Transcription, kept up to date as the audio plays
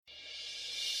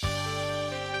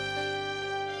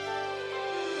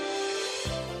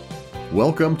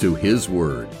Welcome to His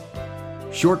Word.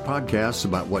 Short podcasts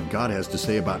about what God has to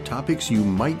say about topics you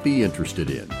might be interested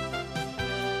in.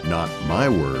 Not my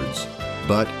words,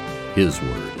 but His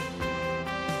Word.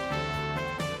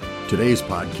 Today's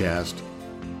podcast,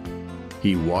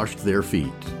 He washed their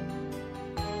feet.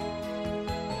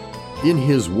 In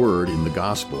His Word in the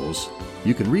Gospels,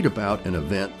 you can read about an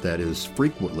event that is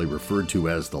frequently referred to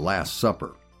as the Last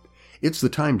Supper. It's the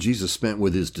time Jesus spent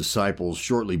with His disciples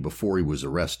shortly before He was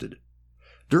arrested.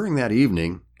 During that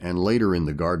evening, and later in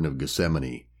the Garden of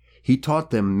Gethsemane, He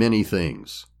taught them many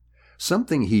things.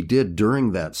 Something He did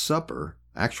during that supper,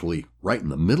 actually right in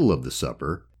the middle of the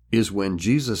supper, is when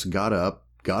Jesus got up,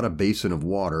 got a basin of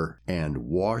water, and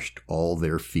washed all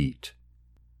their feet.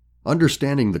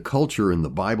 Understanding the culture in the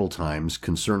Bible times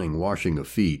concerning washing of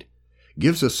feet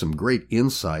gives us some great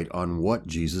insight on what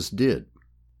Jesus did.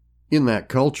 In that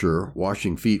culture,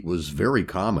 washing feet was very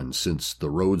common since the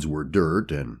roads were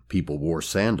dirt and people wore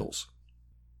sandals.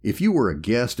 If you were a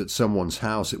guest at someone's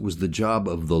house, it was the job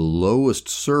of the lowest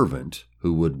servant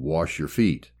who would wash your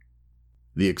feet.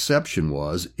 The exception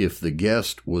was if the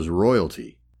guest was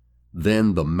royalty.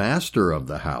 Then the master of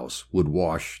the house would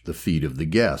wash the feet of the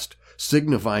guest,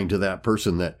 signifying to that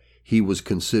person that he was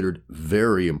considered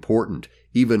very important,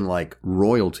 even like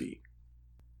royalty.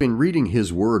 In reading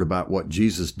His Word about what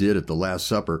Jesus did at the Last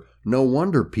Supper, no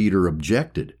wonder Peter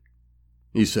objected.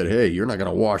 He said, "Hey, you're not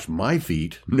going to wash my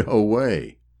feet. No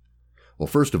way." Well,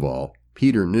 first of all,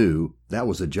 Peter knew that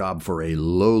was a job for a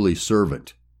lowly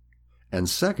servant. And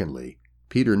secondly,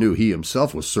 Peter knew he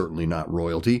himself was certainly not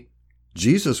royalty.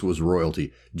 Jesus was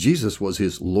royalty. Jesus was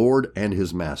his Lord and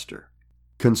his Master.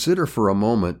 Consider for a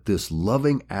moment this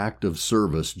loving act of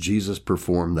service Jesus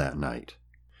performed that night.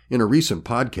 In a recent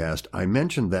podcast, I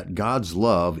mentioned that God's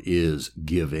love is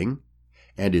giving,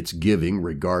 and it's giving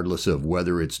regardless of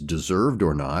whether it's deserved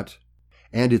or not,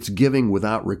 and it's giving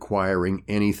without requiring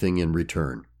anything in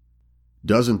return.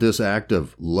 Doesn't this act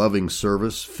of loving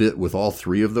service fit with all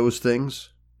three of those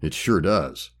things? It sure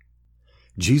does.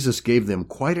 Jesus gave them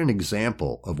quite an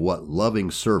example of what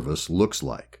loving service looks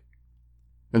like.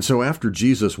 And so after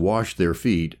Jesus washed their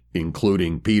feet,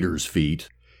 including Peter's feet,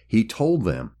 He told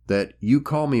them that you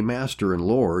call me Master and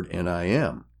Lord, and I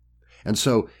am. And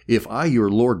so if I, your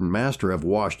Lord and Master, have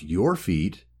washed your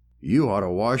feet, you ought to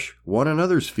wash one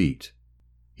another's feet.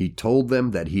 He told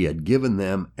them that He had given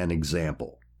them an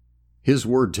example. His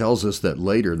Word tells us that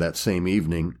later that same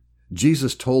evening,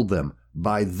 Jesus told them,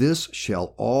 "By this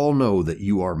shall all know that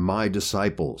you are my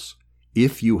disciples,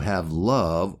 if you have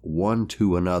love one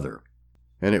to another."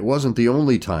 And it wasn't the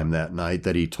only time that night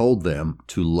that He told them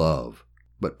to love.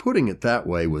 But putting it that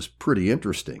way was pretty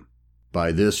interesting.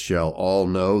 By this shall all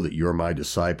know that you're my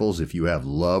disciples if you have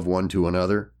love one to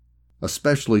another.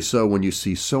 Especially so when you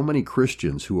see so many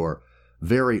Christians who are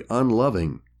very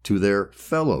unloving to their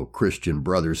fellow Christian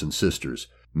brothers and sisters.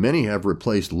 Many have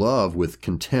replaced love with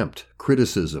contempt,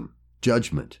 criticism,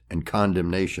 judgment, and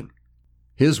condemnation.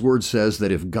 His Word says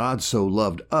that if God so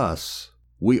loved us,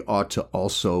 we ought to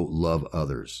also love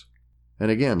others. And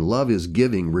again, love is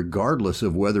giving regardless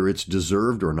of whether it's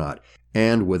deserved or not,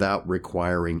 and without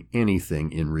requiring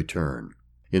anything in return.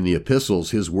 In the epistles,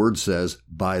 His Word says,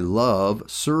 "By love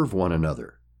serve one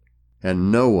another."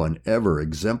 And no one ever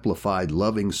exemplified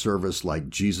loving service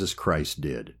like Jesus Christ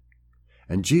did.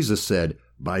 And Jesus said,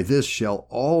 "By this shall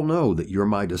all know that you're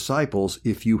my disciples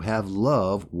if you have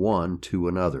love one to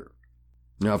another."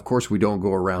 Now, of course, we don't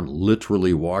go around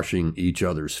literally washing each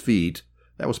other's feet.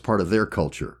 That was part of their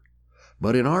culture.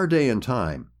 But in our day and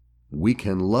time, we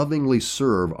can lovingly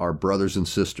serve our brothers and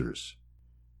sisters.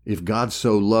 If God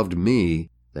so loved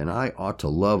me, then I ought to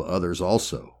love others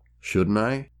also, shouldn't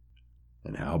I?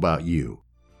 And how about you?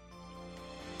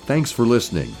 Thanks for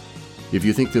listening. If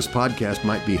you think this podcast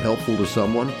might be helpful to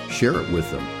someone, share it with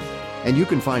them. And you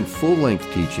can find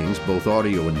full-length teachings, both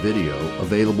audio and video,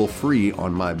 available free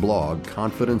on my blog,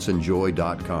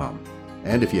 confidenceandjoy.com.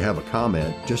 And if you have a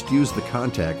comment, just use the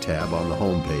Contact tab on the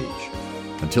homepage.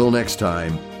 Until next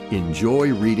time,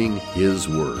 enjoy reading His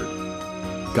Word.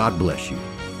 God bless you.